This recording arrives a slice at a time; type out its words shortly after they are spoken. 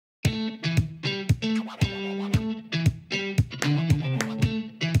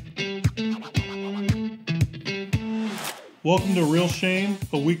Welcome to Real Shame,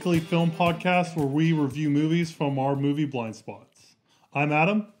 a weekly film podcast where we review movies from our movie blind spots. I'm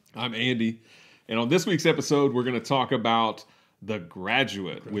Adam. I'm Andy. And on this week's episode, we're going to talk about The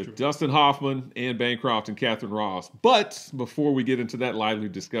Graduate with Dustin Hoffman, Anne Bancroft, and Catherine Ross. But before we get into that lively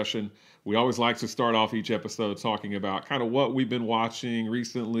discussion, we always like to start off each episode talking about kind of what we've been watching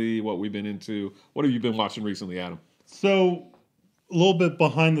recently, what we've been into. What have you been watching recently, Adam? So, a little bit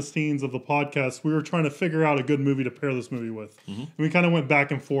behind the scenes of the podcast, we were trying to figure out a good movie to pair this movie with. Mm-hmm. And we kind of went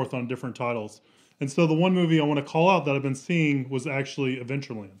back and forth on different titles. And so the one movie I want to call out that I've been seeing was actually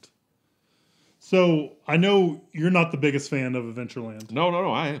Adventureland. So I know you're not the biggest fan of Adventureland. No,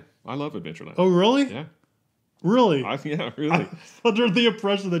 I am. I love Adventureland. Oh, really? Yeah. Really? Yeah, really. I was under the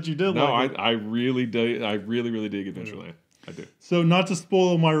impression that you did. No, like it. I really dig. I really dig Adventureland. Yeah. I do. So not to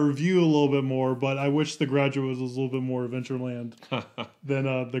spoil my review a little bit more, but I wish The Graduate was a little bit more Adventureland than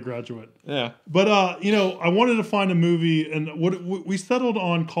The Graduate. Yeah. But I wanted to find a movie, and what we settled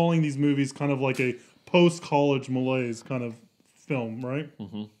on calling these movies kind of like a post-college malaise kind of film, right?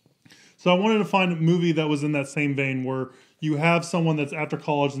 Mm-hmm. So I wanted to find a movie that was in that same vein where you have someone that's after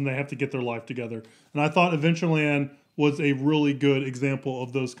college and they have to get their life together. And I thought Adventureland was a really good example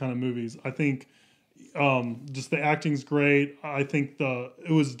of those kind of movies. I think just the acting's great. I think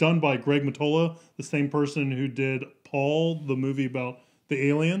it was done by Greg Mottola, the same person who did Paul, the movie about the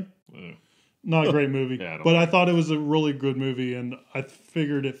alien. Not a great movie, but I thought it was a really good movie, and I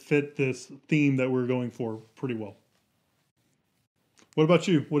figured it fit this theme that we're going for pretty well. What about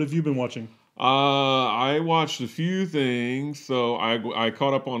you? What have you been watching? I watched a few things. So I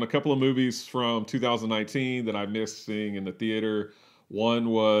caught up on a couple of movies from 2019 that I missed seeing in the theater. One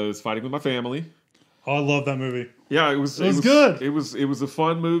was Fighting with My Family. Oh, I love that movie. Yeah, it was good. It was a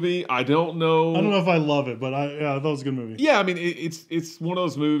fun movie. I don't know if I love it, but I thought it was a good movie. Yeah, I mean it's one of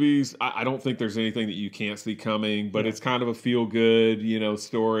those movies. I don't think there's anything that you can't see coming, but it's kind of a feel good,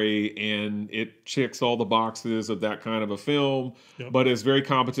 story, and it checks all the boxes of that kind of a film. Yep. But it's very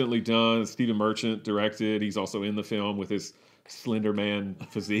competently done. Stephen Merchant directed. He's also in the film with his slender man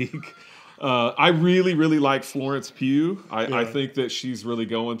physique. I really like Florence Pugh. I think that she's really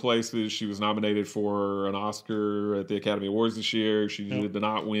going places. She was nominated for an Oscar at the Academy Awards this year. She did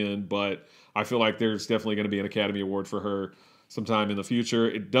not win, but I feel like there's definitely going to be an Academy Award for her sometime in the future.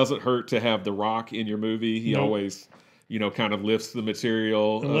 It doesn't hurt to have The Rock in your movie. He always, kind of lifts the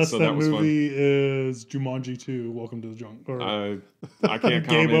material. Unless so that was movie fun. is Jumanji 2, Welcome to the Jungle. I can't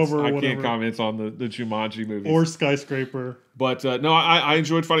comment. I can't comment on the Jumanji movie. Or Skyscraper. But no, I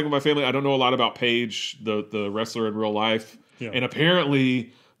enjoyed Fighting with My Family. I don't know a lot about Paige, the wrestler in real life. Yeah. And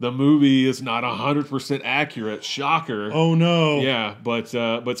apparently the movie is not 100% accurate. Shocker. Oh, no. Yeah, but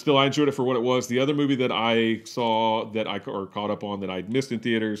still I enjoyed it for what it was. The other movie that I saw or caught up on that I missed in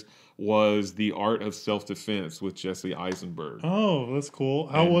theaters was The Art of Self-Defense with Jesse Eisenberg. Oh, that's cool.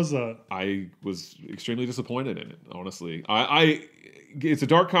 How was that? I was extremely disappointed in it, honestly. It's a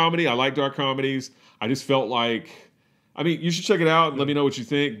dark comedy. I like dark comedies. I just felt like, you should check it out and let me know what you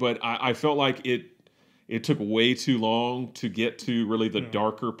think, but I felt like it took way too long to get to really the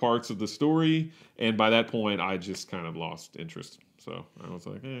darker parts of the story, and by that point, I just kind of lost interest. So I was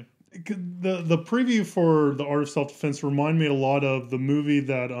like, The preview for The Art of Self-Defense reminded me a lot of the movie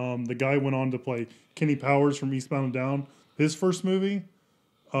that the guy went on to play Kenny Powers from Eastbound and Down, his first movie.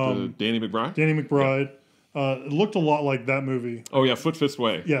 Danny McBride? Danny McBride. Yeah. It looked a lot like that movie. Oh, yeah, Foot, Fist,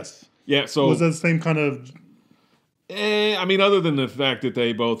 Way. Yes. Yeah, so... Was that the same kind of... other than the fact that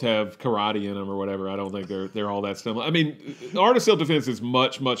they both have karate in them or whatever, I don't think they're all that similar. The Art of Self-Defense is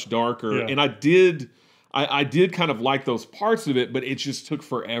much darker, and I did kind of like those parts of it, but it just took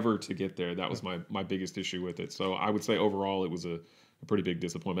forever to get there. That was my biggest issue with it. So I would say overall it was a pretty big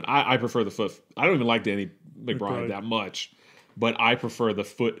disappointment. I prefer the Foot. I don't even like Danny McBride that much, but I prefer the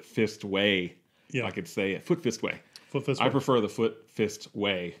Foot, Fist, Way. Yeah. I could say it. Foot, Fist, Way. Foot, Fist, Way. I prefer the Foot, Fist,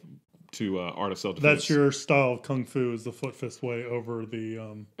 Way to Art of Self-Defense. That's your style of kung fu, is the Foot, Fist, Way over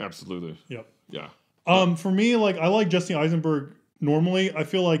the... Absolutely. Yep. Yeah. For me, I like Jesse Eisenberg normally. I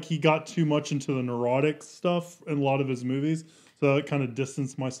feel like he got too much into the neurotic stuff in a lot of his movies, so it kind of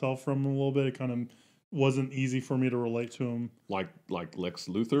distanced myself from him a little bit. It kind of wasn't easy for me to relate to him. Like Lex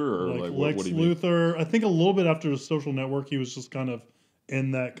Luthor? Or like what Lex do you mean? Luthor. I think a little bit after The Social Network, he was just kind of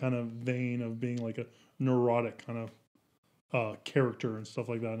in that kind of vein of being like a neurotic kind of character and stuff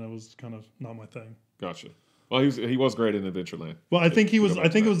like that, and it was kind of not my thing. Gotcha. Well, he was great in Adventureland. Well, I think it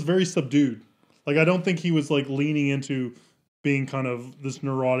was very subdued. Like, I don't think he was like leaning into being kind of this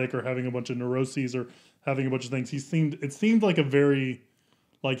neurotic or having a bunch of neuroses or having a bunch of things. It seemed like a very,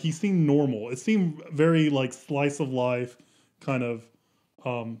 like, he seemed normal. It seemed very like slice of life kind of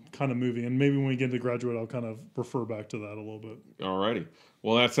kind of movie. And maybe when we get into Graduate, I'll kind of refer back to that a little bit. All righty.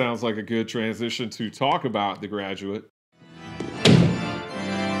 Well, that sounds like a good transition to talk about The Graduate.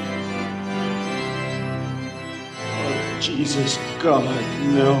 Oh, Jesus, God,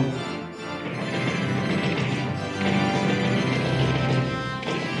 no.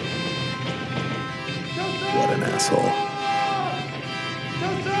 What an asshole.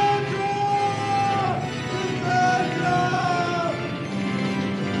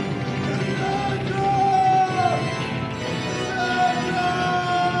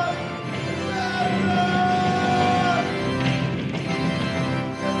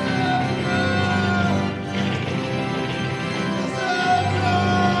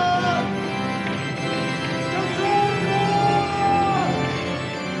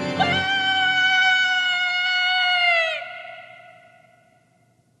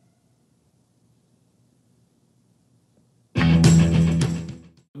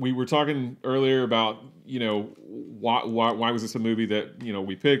 We were talking earlier about, why was this a movie that,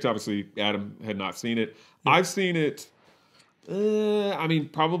 we picked? Obviously, Adam had not seen it. Yeah. I've seen it,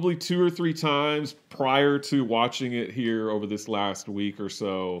 probably 2 or 3 times prior to watching it here over this last week or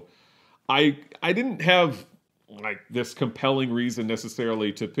so. I didn't have like this compelling reason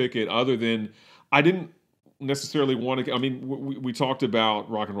necessarily to pick it, other than I didn't necessarily want to. We talked about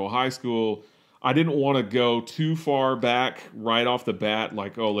Rock and Roll High School. I didn't want to go too far back right off the bat,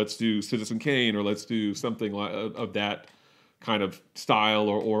 like, oh, let's do Citizen Kane or let's do something like of that kind of style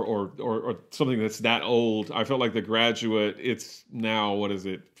or something that's that old. I felt like The Graduate, it's now, what is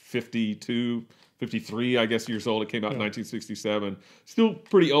it, 52, 53, I guess, years old. It came out in 1967. Still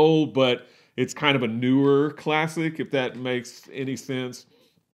pretty old, but it's kind of a newer classic, if that makes any sense.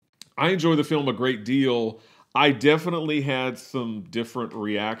 I enjoy the film a great deal. I definitely had some different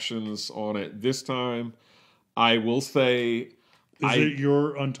reactions on it this time. I will say... Is it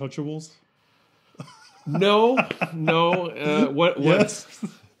your Untouchables? No. What? Yes.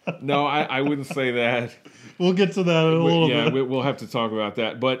 No, I wouldn't say that. We'll get to that in a little bit. Yeah, we'll have to talk about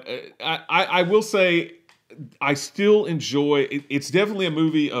that. But I will say I still enjoy... It's definitely a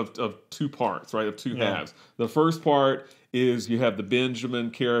movie of 2 parts, right? Of 2 halves. The first part is you have the Benjamin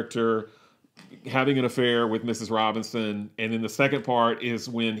character having an affair with Mrs. Robinson, and then the second part is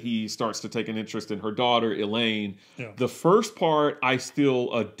when he starts to take an interest in her daughter, Elaine. Yeah. The first part I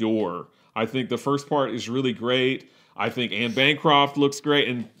still adore. I think the first part is really great. I think Anne Bancroft looks great,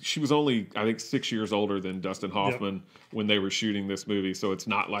 and she was only, I think, 6 years older than Dustin Hoffman when they were shooting this movie, so it's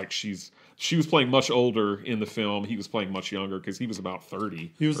not like she was playing much older in the film. He was playing much younger because he was about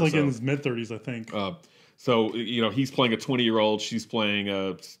 30. He was like in his mid-30s, I think. So, he's playing a 20-year-old. She's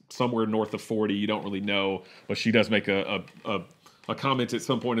playing somewhere north of 40. You don't really know. But she does make a comment at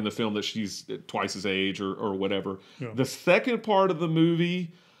some point in the film that she's twice his age or whatever. Yeah. The second part of the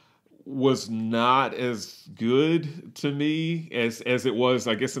movie was not as good to me as it was,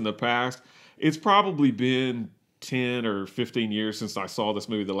 I guess, in the past. It's probably been 10 or 15 years since I saw this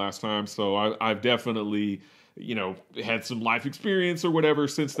movie the last time. So I've definitely, had some life experience or whatever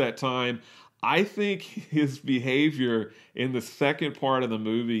since that time. I think his behavior in the second part of the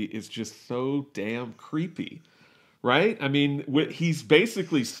movie is just so damn creepy, right? I mean, he's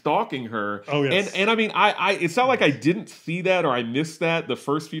basically stalking her. Oh, yes. And I mean, it's not like I didn't see that or I missed that the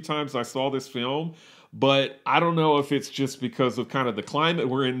first few times I saw this film, but I don't know if it's just because of kind of the climate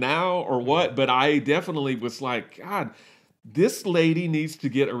we're in now or what, but I definitely was like, God, this lady needs to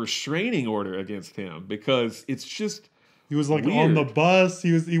get a restraining order against him because it's just... He was like weird. On the bus.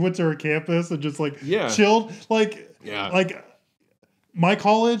 He went to her campus and just like chilled. Like my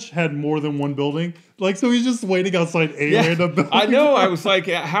college had more than one building. Like, so he's just waiting outside a random building. I know. I was like,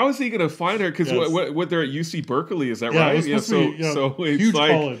 how is he going to find her? Because what they're at UC Berkeley, is that right? So it's huge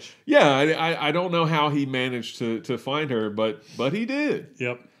like, college. Yeah, I don't know how he managed to find her, but he did.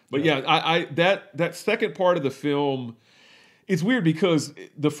 Yep. But that second part of the film. It's weird because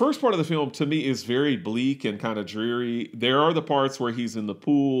the first part of the film to me is very bleak and kind of dreary. There are the parts where he's in the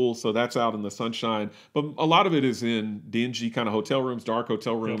pool, so that's out in the sunshine. But a lot of it is in dingy kind of hotel rooms, dark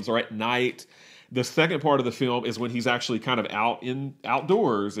hotel rooms, or at night. The second part of the film is when he's actually kind of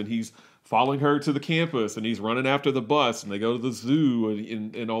outdoors and he's following her to the campus and he's running after the bus and they go to the zoo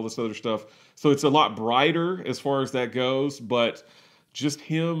and all this other stuff. So it's a lot brighter as far as that goes, but just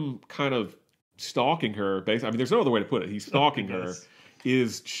him kind of stalking her, basically, I mean, there's no other way to put it. He's stalking her,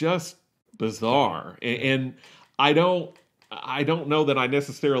 is just bizarre, and I don't know that I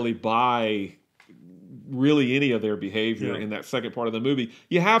necessarily buy really any of their behavior in that second part of the movie.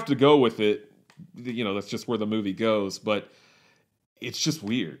 You have to go with it, that's just where the movie goes. But it's just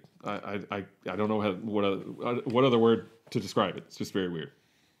weird. I don't know what other word to describe it. It's just very weird.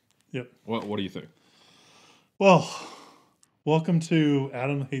 Yep. What do you think? Well, welcome to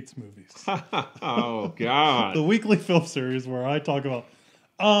Adam Hates Movies. Oh God. The weekly film series where I talk about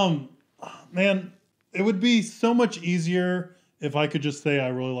man, it would be so much easier if I could just say I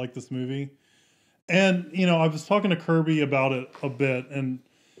really like this movie. And, you know, I was talking to Kirby about it a bit, and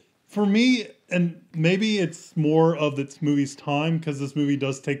for me, and maybe it's more of this movie's time, because this movie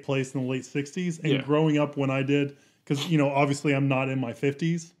does take place in the late 60s, and growing up when I did, because, you know, obviously I'm not in my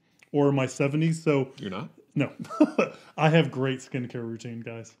 50s or my 70s, so... You're not? No. I have great skincare routine,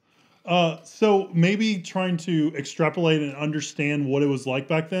 guys. So maybe trying to extrapolate and understand what it was like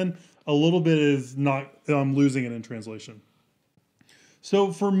back then, a little bit is not... I'm losing it in translation.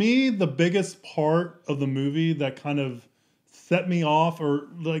 So for me, the biggest part of the movie that kind of set me off or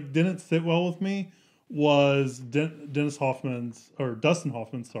like didn't sit well with me was Dustin Hoffman's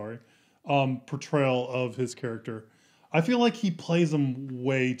portrayal of his character. I feel like he plays him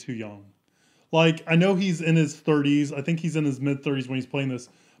way too young. Like, I know he's in his 30s. I think he's in his mid-30s when he's playing this.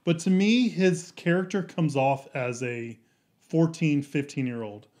 But to me, his character comes off as a 14,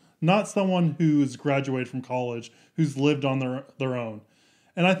 15-year-old. Not someone who's graduated from college, who's lived on their own.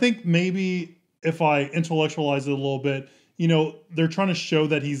 And I think maybe if I intellectualize it a little bit, you know, they're trying to show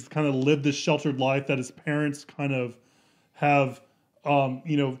that he's kind of lived this sheltered life, that his parents kind of have,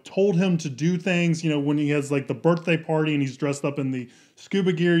 you know, told him to do things. You know, when he has like the birthday party and he's dressed up in the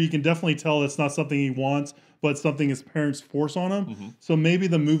scuba gear, you can definitely tell that's not something he wants, but something his parents force on him. Mm-hmm. So maybe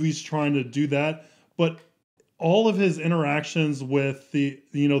the movie's trying to do that. But all of his interactions with the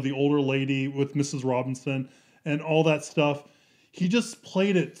older lady, with Mrs. Robinson and all that stuff, he just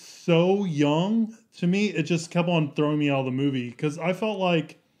played it so young. To me, it just kept on throwing me out of the movie, because I felt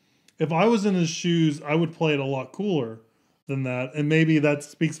like if I was in his shoes, I would play it a lot cooler than that. And maybe that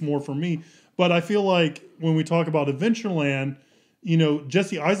speaks more for me. But I feel like when we talk about Adventureland, you know,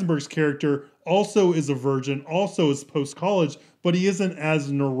 Jesse Eisenberg's character also is a virgin, also is post-college, but he isn't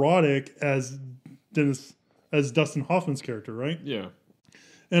as neurotic as Dustin Hoffman's character, right? Yeah.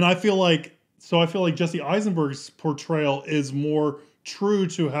 And I feel like Jesse Eisenberg's portrayal is more true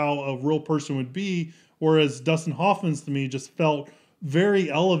to how a real person would be, whereas Dustin Hoffman's to me just felt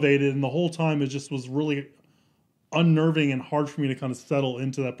very elevated, and the whole time it just was really unnerving and hard for me to kind of settle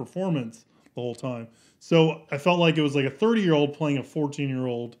into that performance the whole time. So I felt like it was like a 30-year-old playing a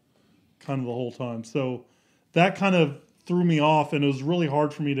 14-year-old kind of the whole time. So that kind of threw me off, and it was really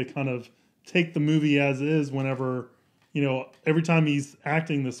hard for me to kind of take the movie as is whenever, you know, every time he's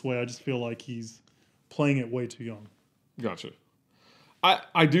acting this way, I just feel like he's playing it way too young. Gotcha.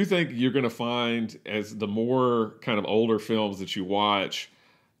 I do think you're going to find, as the more kind of older films that you watch,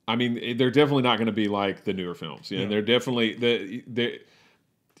 I mean, they're definitely not going to be like the newer films. You know, they're definitely the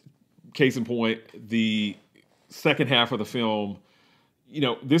case in point, the second half of the film. You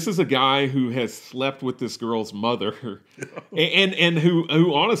know, this is a guy who has slept with this girl's mother, and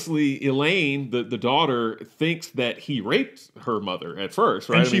who honestly, Elaine, the daughter, thinks that he raped her mother at first,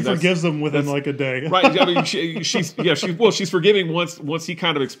 right? And she forgives him within like a day, right? I mean, she's forgiving once he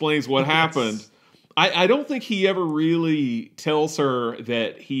kind of explains what happened. I don't think he ever really tells her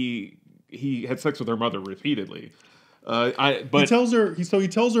that he had sex with her mother repeatedly. But he tells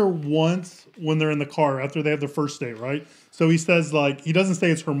her once when they're in the car after they have their first date, right? So he says, like, he doesn't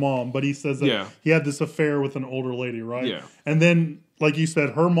say it's her mom, but he says that he had this affair with an older lady, right? Yeah. And then, like you said,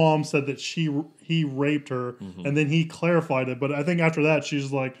 her mom said that he raped her, and then he clarified it. But I think after that,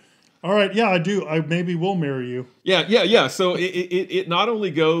 she's like, all right, yeah, I do. I maybe will marry you. Yeah. So it not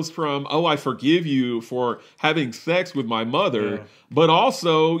only goes from, oh, I forgive you for having sex with my mother, but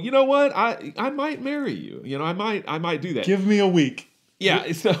also, you know what? I might marry you. You know, I might do that. Give me a week.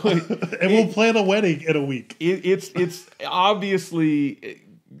 Yeah. So and we'll plan a wedding in a week. It's obviously,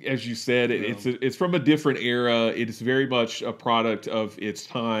 as you said, it's from a different era. It is very much a product of its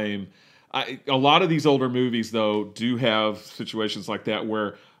time. A lot of these older movies, though, do have situations like that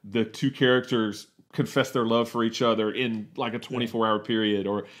where the two characters confess their love for each other in like a 24-hour period,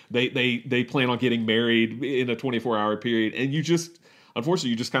 or they plan on getting married in a 24-hour period, and unfortunately,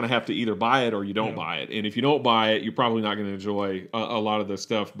 you just kind of have to either buy it or you don't buy it. And if you don't buy it, you're probably not going to enjoy a lot of this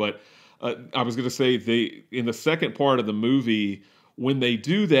stuff. But I was going to say, in the second part of the movie, when they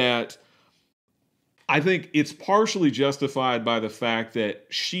do that, I think it's partially justified by the fact that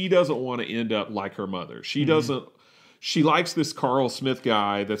she doesn't want to end up like her mother. She doesn't. She likes this Carl Smith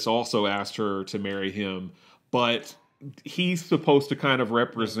guy that's also asked her to marry him, but he's supposed to kind of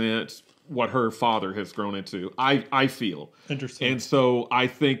represent what her father has grown into. I feel interesting, and so I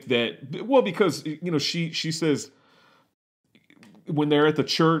think that, well, because you know she says, when they're at the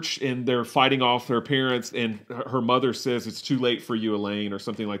church and they're fighting off their parents, and her mother says it's too late for you, Elaine, or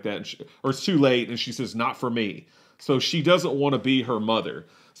something like that, or it's too late, and she says not for me. So she doesn't want to be her mother.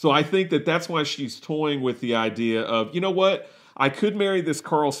 So I think that's why she's toying with the idea of, you know what, I could marry this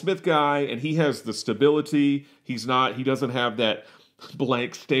Carl Smith guy, and he has the stability. He doesn't have that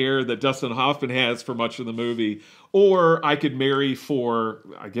blank stare that Dustin Hoffman has for much of the movie. Or I could marry for,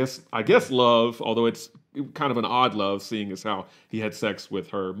 I guess love, although it's kind of an odd love, seeing as how he had sex with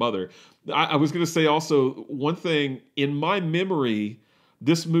her mother. I was going to say also one thing, in my memory,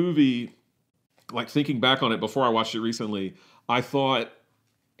 this movie, like thinking back on it before I watched it recently, I thought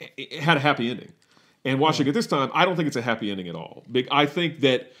it had a happy ending. And watching it this time, I don't think it's a happy ending at all. I think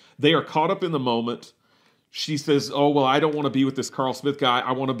that they are caught up in the moment. She says, oh, well, I don't want to be with this Carl Smith guy.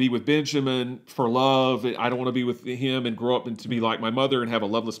 I want to be with Benjamin for love. I don't want to be with him and grow up and to be like my mother and have a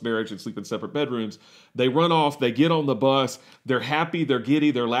loveless marriage and sleep in separate bedrooms. They run off. They get on the bus. They're happy. They're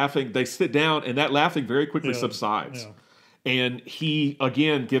giddy. They're laughing. They sit down, and that laughing very quickly subsides. Yeah. And he,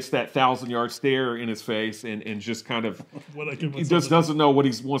 again, gets that 1,000-yard stare in his face and just kind of he just doesn't know what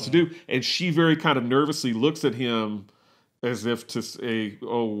he wants to do. And she very kind of nervously looks at him as if to say,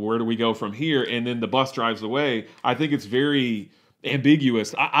 oh, where do we go from here? And then the bus drives away. I think it's very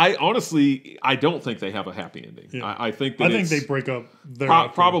ambiguous. I honestly, I don't think they have a happy ending. Yeah. I think they break up.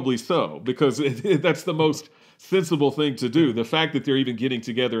 Probably so, because that's the most sensible thing to do. The fact that they're even getting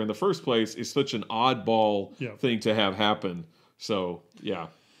together in the first place is such an oddball thing to have happen. So, yeah.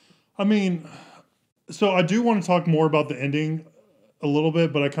 I mean, so I do want to talk more about the ending a little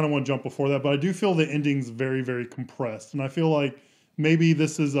bit, but I kind of want to jump before that. But I do feel the ending's very, very compressed. And I feel like maybe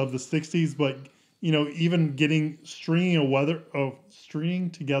this is of the 60s, but, you know, even stringing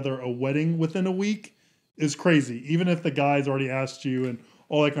together a wedding within a week is crazy. Even if the guy's already asked you and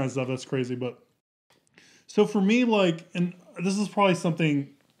all that kind of stuff, that's crazy. But so for me, like, and this is probably something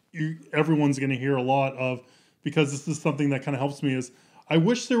everyone's going to hear a lot of, because this is something that kind of helps me, is I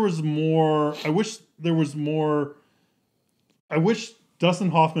wish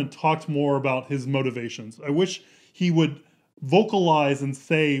Dustin Hoffman talked more about his motivations. I wish he would vocalize and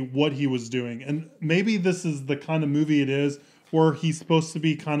say what he was doing. And maybe this is the kind of movie it is where he's supposed to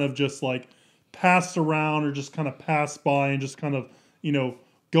be kind of just like passed around or just kind of passed by and just kind of, you know,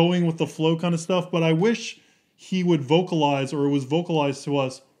 going with the flow kind of stuff. But I wish he would vocalize, or it was vocalized to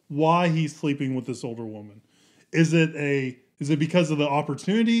us, why he's sleeping with this older woman. Is it because of the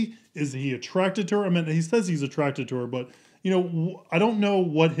opportunity? Is he attracted to her? I mean, he says he's attracted to her, but, you know, I don't know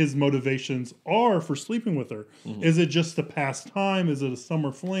what his motivations are for sleeping with her. Mm-hmm. Is it just a pastime? Is it a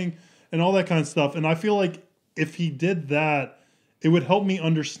summer fling? And all that kind of stuff. And I feel like if he did that, it would help me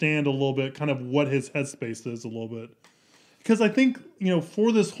understand a little bit kind of what his headspace is a little bit. Because I think, you know,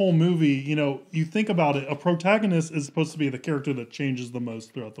 for this whole movie, you know, you think about it, a protagonist is supposed to be the character that changes the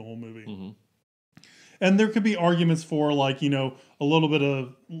most throughout the whole movie. Mm-hmm. And there could be arguments for, like, you know, a little bit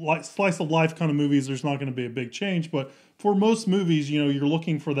of slice of life kind of movies, there's not going to be a big change. But for most movies, you know, you're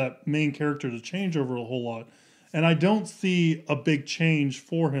looking for that main character to change over a whole lot. And I don't see a big change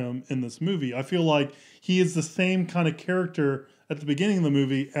for him in this movie. I feel like he is the same kind of character at the beginning of the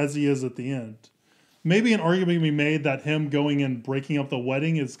movie as he is at the end. Maybe an argument can be made that him going and breaking up the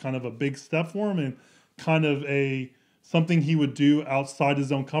wedding is kind of a big step for him and kind of something he would do outside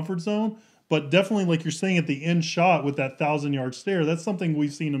his own comfort zone. But definitely, like you're saying at the end shot with that 1,000-yard stare, that's something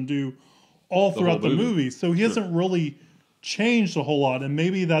we've seen him do all throughout the movie. So he hasn't really changed a whole lot, and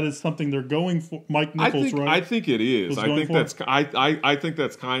maybe that is something they're going for. Mike Nichols, right? I think it is. I think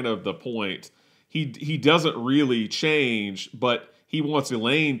that's kind of the point. He doesn't really change, but he wants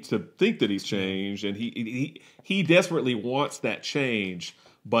Elaine to think that he's changed, and he desperately wants that change,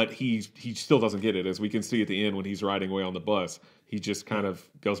 but he still doesn't get it, as we can see at the end when he's riding away on the bus. He just kind of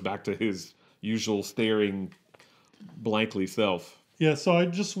goes back to his usual staring blankly self. Yeah, so I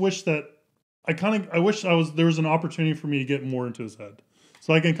just wish that there was an opportunity for me to get more into his head,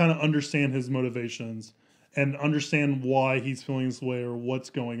 so I can kind of understand his motivations and understand why he's feeling this way or what's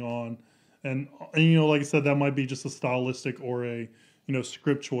going on. And you know, like I said, that might be just a stylistic or a, you know,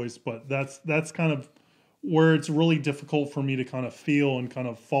 script choice, but that's kind of where it's really difficult for me to kind of feel and kind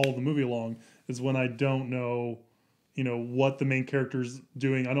of follow the movie along, is when I don't know, you know, what the main character's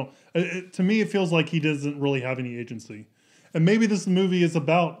doing. To me, it feels like he doesn't really have any agency. And maybe this movie is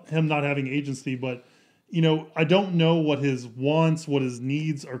about him not having agency, but, you know, I don't know what his wants, what his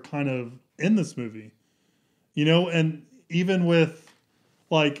needs are kind of in this movie. You know, and even with,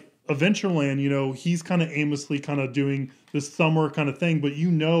 like, Adventureland, you know, he's kind of aimlessly kind of doing this summer kind of thing, but you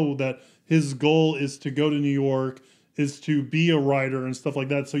know that his goal is to go to New York, is to be a writer and stuff like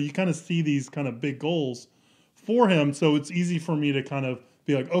that. So you kind of see these kind of big goals for him. So it's easy for me to kind of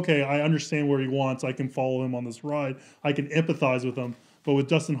be like, okay, I understand where he wants. I can follow him on this ride. I can empathize with him. But with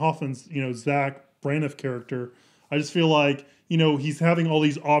Dustin Hoffman's, Zach Braniff character, I just feel like, he's having all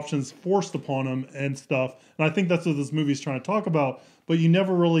these options forced upon him and stuff. And I think that's what this movie's trying to talk about. But you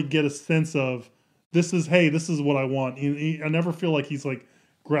never really get a sense of, this is what I want. I never feel like he's like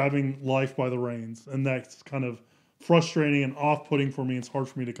grabbing life by the reins. And that's kind of frustrating and off-putting for me. It's hard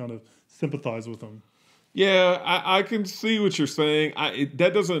for me to kind of sympathize with him. Yeah, I can see what you're saying.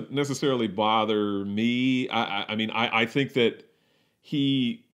 That doesn't necessarily bother me. I think that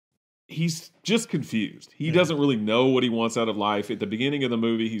he's just confused. He doesn't really know what he wants out of life. At the beginning of the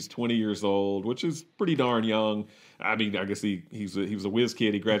movie, he's 20 years old, which is pretty darn young. I mean, I guess he was a whiz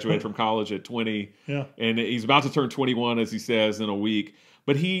kid. He graduated from college at 20. Yeah. And he's about to turn 21, as he says, in a week.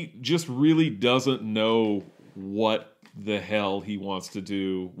 But he just really doesn't know what the hell he wants to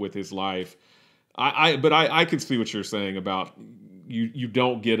do with his life. But I can see what you're saying about you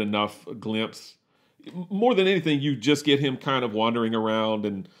don't get enough glimpse. More than anything, you just get him kind of wandering around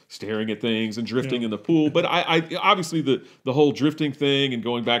and staring at things and drifting in the pool. But I obviously the whole drifting thing and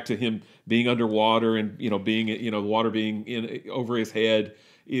going back to him being underwater and being water being in over his head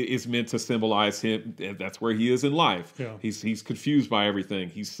is meant to symbolize him. That's where he is in life. Yeah. He's confused by everything.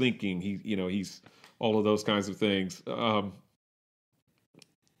 He's thinking. He's all of those kinds of things.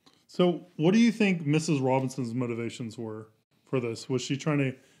 So, what do you think Mrs. Robinson's motivations were for this? Was she trying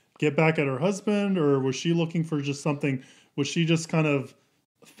to get back at her husband, or was she looking for just something? Was she just kind of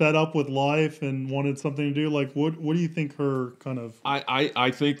fed up with life and wanted something to do? Like, what do you think her kind of...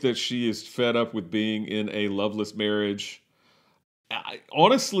 I think that she is fed up with being in a loveless marriage.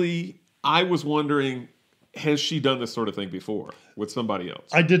 Honestly, I was wondering, has she done this sort of thing before with somebody else?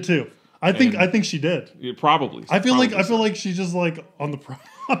 I did too. I think she did. Probably. I feel like she's just like on the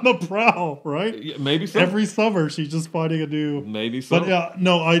prowl, right? Yeah, maybe so. Every summer she's just finding a new. Maybe so. But yeah,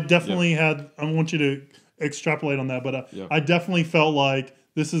 no, I definitely had. I want you to extrapolate on that, but I definitely felt like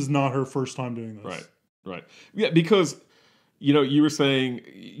this is not her first time doing this. Right. Yeah, because you were saying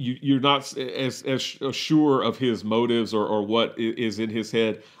you're not as sure of his motives or what is in his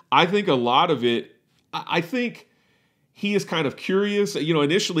head. I think a lot of it. I think he is kind of curious.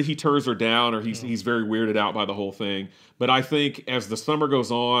 Initially he turns her down, or he's very weirded out by the whole thing. But I think as the summer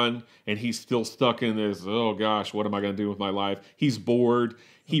goes on and he's still stuck in this, oh gosh, what am I going to do with my life? He's bored.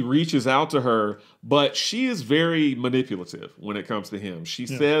 He reaches out to her, but she is very manipulative when it comes to him. She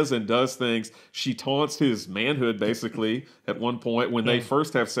says and does things. She taunts his manhood, basically, at one point when they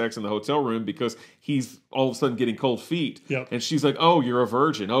first have sex in the hotel room because he's all of a sudden getting cold feet. Yep. And she's like, oh, you're a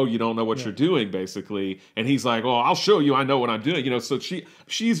virgin. Oh, you don't know what you're doing, basically. And he's like, oh, I'll show you. I know what I'm doing. So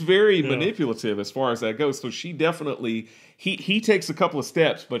she's very manipulative as far as that goes. So she definitely, he takes a couple of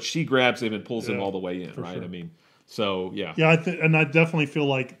steps, but she grabs him and pulls him all the way in, right? Sure. I mean... So, yeah. Yeah, and I definitely feel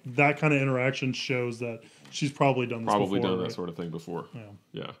like that kind of interaction shows that she's probably done this before. Done that sort of thing before.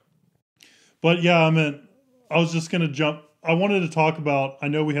 Yeah. But, yeah, I was just going to jump. I wanted to talk about, I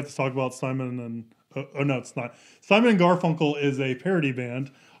know we have to talk about Simon and, no, it's not. Simon and Garfunkel is a parody band.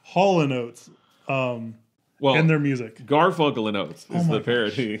 Hall & Oates, and their music. Garfunkel & Oates is the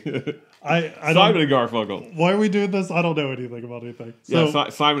parody. Simon and Garfunkel. Why are we doing this? I don't know anything about anything. So,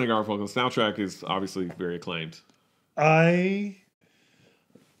 Simon and Garfunkel. The soundtrack is obviously very acclaimed. I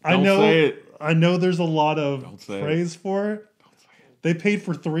know there's a lot of praise for it. They paid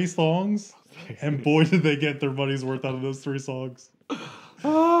for 3 songs, and boy did they get their money's worth out of those 3 songs. They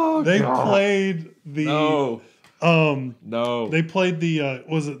played the They played the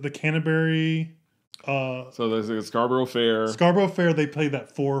was it the Canterbury? So there's a Scarborough Fair. They played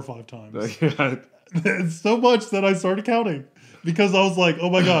that 4 or 5 times. It's so much that I started counting. Because I was like, oh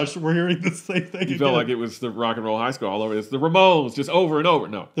my gosh, we're hearing the same thing again. You felt like it was the Rock and Roll High School all over. It's the Ramones, just over and over.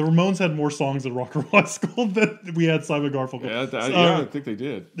 No. The Ramones had more songs in Rock and Roll High School than we had Simon Garfunkel. I think they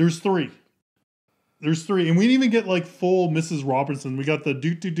did. There's 3. And we didn't even get like full Mrs. Robinson. We got the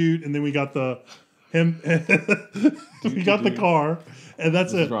doot, and then we got the him. We got the car, and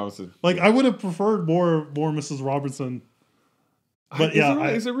that's Mrs. it. Robinson. Like, I would have preferred more Mrs. Robinson. But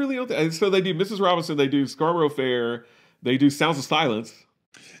is it really? So they do Mrs. Robinson, they do Scarborough Fair, they do Sounds of Silence.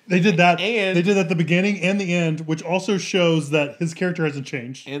 They did that. And they did that at the beginning and the end, which also shows that his character hasn't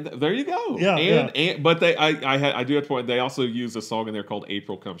changed. And there you go. Yeah. But I do have to point. They also use a song in there called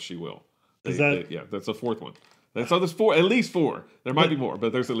 "April Comes She Will." That's the 4th one. So there's 4, at least 4. There might be more,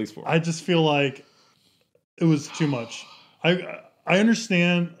 but there's at least 4. I just feel like it was too much. I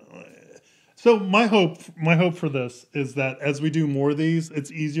understand. So my hope for this is that as we do more of these,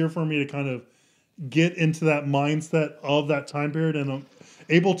 it's easier for me to kind of get into that mindset of that time period, and I'm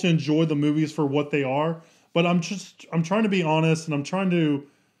able to enjoy the movies for what they are. But I'm trying to be honest, and I'm trying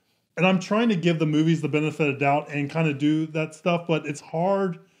to give the movies the benefit of doubt and kind of do that stuff. But it's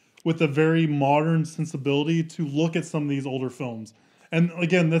hard with a very modern sensibility to look at some of these older films. And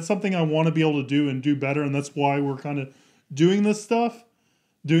again, that's something I want to be able to do and do better. And that's why we're kind of doing this stuff,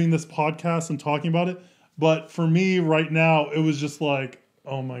 doing this podcast and talking about it. But for me right now, it was just like,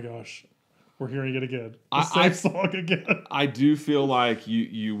 oh my gosh, we're hearing it again. The same song again. I do feel like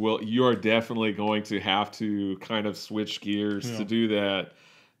you are definitely going to have to kind of switch gears to do that.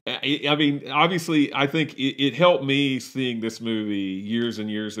 I mean, obviously, I think it helped me seeing this movie years and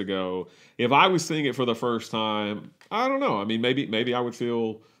years ago. If I was seeing it for the first time, I don't know. I mean, maybe I would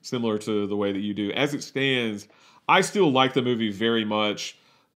feel similar to the way that you do. As it stands, I still like the movie very much.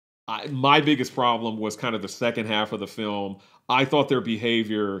 My biggest problem was kind of the second half of the film. I thought their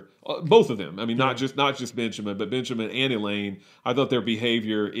behavior, both of them, I mean, not just Benjamin, but Benjamin and Elaine, I thought their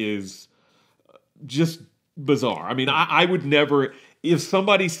behavior is just bizarre. I mean, I would never, if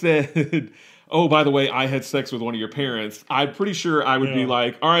somebody said, oh, by the way, I had sex with one of your parents, I'm pretty sure I would be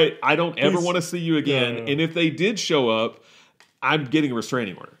like, all right, I don't ever want to see you again. And if they did show up, I'm getting a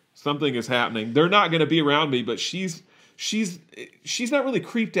restraining order. Something is happening. They're not going to be around me, but she's not really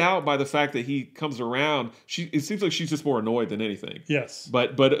creeped out by the fact that he comes around. It seems like she's just more annoyed than anything. Yes.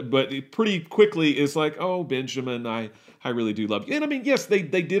 But it pretty quickly is like, oh, Benjamin, I really do love you. And I mean, yes, they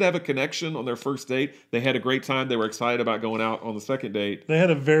did have a connection on their first date. They had a great time. They were excited about going out on the second date. They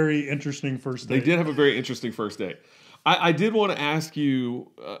had a very interesting first date. They did have a very interesting first date. I did want to ask you,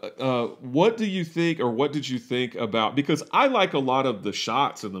 what do you think, or what did you think about, because I like a lot of the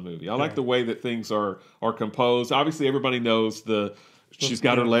shots in the movie. I like the way that things are composed. Obviously, everybody knows she's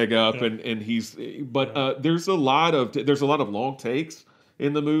got her leg up, and he's, but there's a lot of long takes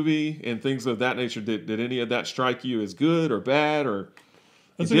in the movie and things of that nature. Did any of that strike you as good or bad or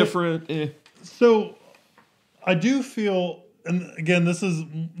different? So I do feel, and again, this is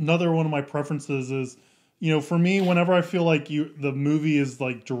another one of my preferences is, you know, for me, whenever I feel like the movie is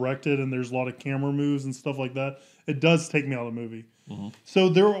like directed and there's a lot of camera moves and stuff like that, it does take me out of the movie. Mm-hmm. So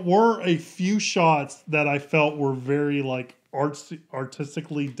there were a few shots that I felt were very like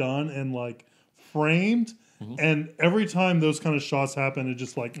artistically done and like framed. Mm-hmm. And every time those kind of shots happen, it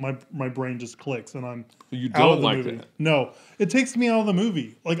just like my brain just clicks and I'm you out of don't the like movie. that? No, it takes me out of the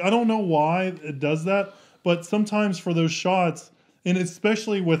movie. Like I don't know why it does that, but sometimes for those shots, and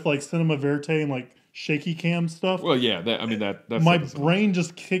especially with like cinema verite and like shaky cam stuff. Well, yeah, that's my brain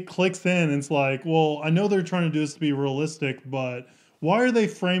just clicks in and it's like, well, I know they're trying to do this to be realistic, but why are they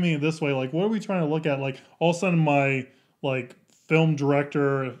framing it this way? Like, what are we trying to look at? Like, all of a sudden my like film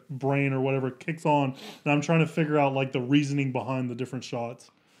director brain or whatever kicks on and I'm trying to figure out like the reasoning behind the different shots.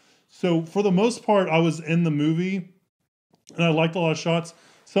 So for the most part, I was in the movie and I liked a lot of shots.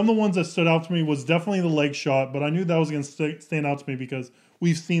 Some of the ones that stood out to me was definitely the leg shot, but I knew that was going to stand out to me because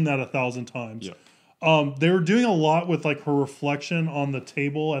we've seen that 1,000 times. Yeah. They were doing a lot with like her reflection on the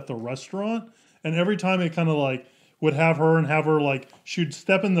table at the restaurant, and every time it kind of like would have her like she'd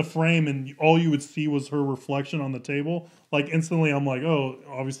step in the frame and all you would see was her reflection on the table. Like instantly, I'm like, oh,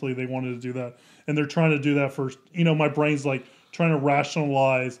 obviously they wanted to do that, and they're trying to do that first. You know, my brain's like trying to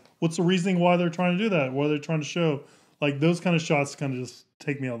rationalize what's the reasoning why they're trying to do that, what they're trying to show. Like those kind of shots kind of just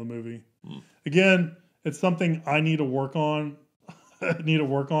take me out of the movie. Again, it's something I need to work on.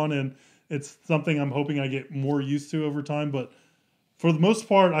 And it's something I'm hoping I get more used to over time. But for the most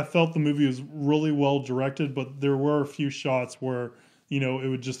part, I felt the movie was really well directed, but there were a few shots where, you know, it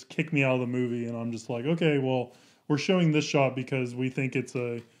would just kick me out of the movie. And I'm just like, okay, well, we're showing this shot because we think it's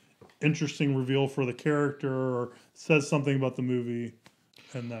a interesting reveal for the character or says something about the movie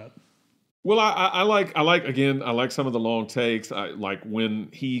and that. Well, I like some of the long takes. I like when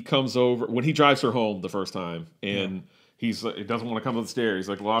he comes over, when he drives her home the first time and he doesn't want to come up the stairs. He's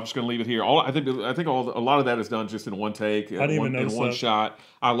like, well, I'm just going to leave it here. I think a lot of that is done just in one take, in one shot.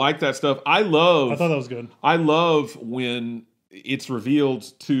 I like that stuff. I thought that was good. I love when it's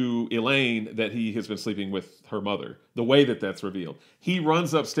revealed to Elaine that he has been sleeping with her mother. The way that's revealed. He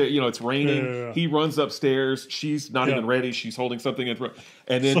runs upstairs. You know, it's raining. Yeah. He runs upstairs. She's not even ready. She's holding something in front.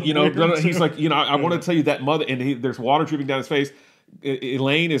 And then, he's like, I want to tell you that mother. And there's water dripping down his face.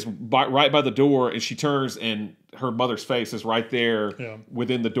 Elaine is right by the door, and she turns, and her mother's face is right there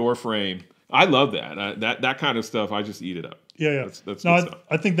within the door frame. I love that. That kind of stuff. I just eat it up. Yeah. That's good stuff.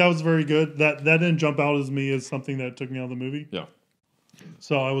 I think that was very good. That didn't jump out as me as something that took me out of the movie. Yeah.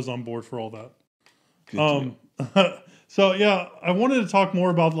 So I was on board for all that. So yeah, I wanted to talk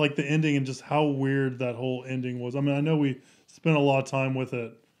more about like the ending and just how weird that whole ending was. I mean, I know we spent a lot of time with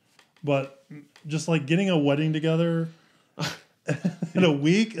it, but just like getting a wedding together in a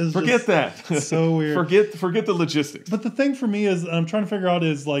week is forget that. So weird. Forget the logistics. But the thing for me is, I'm trying to figure out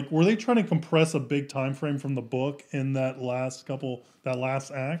is like, were they trying to compress a big time frame from the book in that last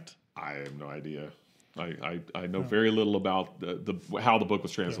act? I have no idea. I know very little about how the book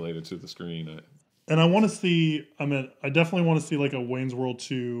was translated to the screen. And I want to see. I mean, I definitely want to see like a Wayne's World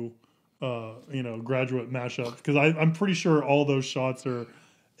 2, Graduate mashup, because I'm pretty sure all those shots are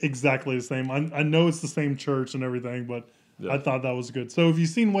exactly the same. I know it's the same church and everything, but I thought that was good. So if you've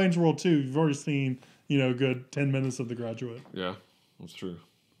seen Wayne's World 2, you've already seen a good 10 minutes of The Graduate. Yeah, that's true.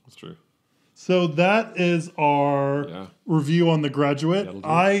 That's true. So that is our review on The Graduate.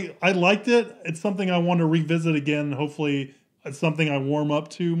 I liked it. It's something I want to revisit again. Hopefully, it's something I warm up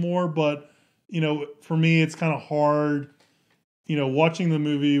to more. But for me, it's kind of hard. Watching the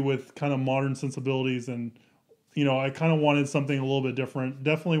movie with kind of modern sensibilities, and I kind of wanted something a little bit different.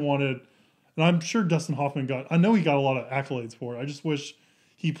 Definitely wanted, and I'm sure Dustin Hoffman I know he got a lot of accolades for it. I just wish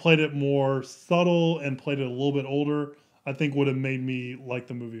he played it more subtle and played it a little bit older. I think would have made me like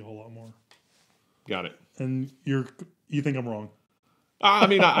the movie a whole lot more. Got it. And you think I'm wrong? I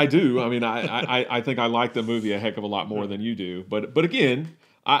mean, I do. I mean, I think I like the movie a heck of a lot more than you do. But again,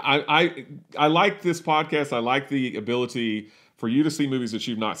 I like this podcast. I like the ability for you to see movies that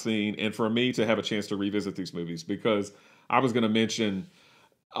you've not seen, and for me to have a chance to revisit these movies, because I was going to mention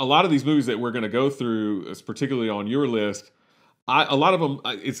a lot of these movies that we're going to go through, particularly on your list. A lot of them,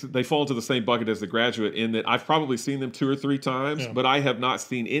 they fall into the same bucket as The Graduate, in that I've probably seen them 2 or 3 times, but I have not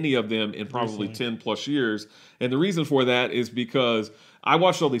seen any of them in probably 10 plus years. And the reason for that is because I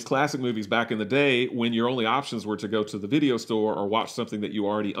watched all these classic movies back in the day when your only options were to go to the video store or watch something that you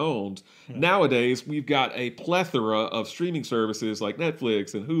already owned. Yeah. Nowadays, we've got a plethora of streaming services like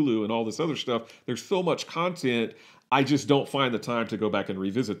Netflix and Hulu and all this other stuff. There's so much content. I just don't find the time to go back and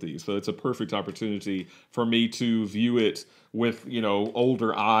revisit these. So it's a perfect opportunity for me to view it with,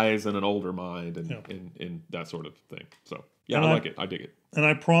 older eyes and an older mind and that sort of thing. So, yeah, I like it. I dig it. And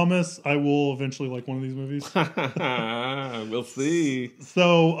I promise I will eventually like one of these movies. We'll see.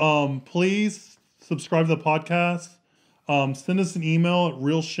 So please subscribe to the podcast. Send us an email at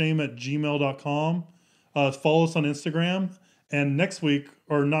realshame@gmail.com. Follow us on Instagram. And next week,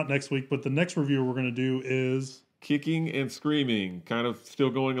 or not next week, but the next review we're going to do is Kicking and Screaming, kind of still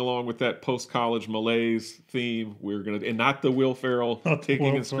going along with that post-college malaise theme. We're going to, and not the Will Ferrell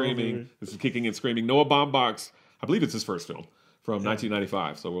Kicking and Screaming. Movie. This is Kicking and Screaming. Noah Baumbach's, I believe it's his first film from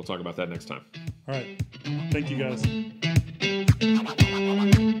 1995. So we'll talk about that next time. All right. Thank you, guys.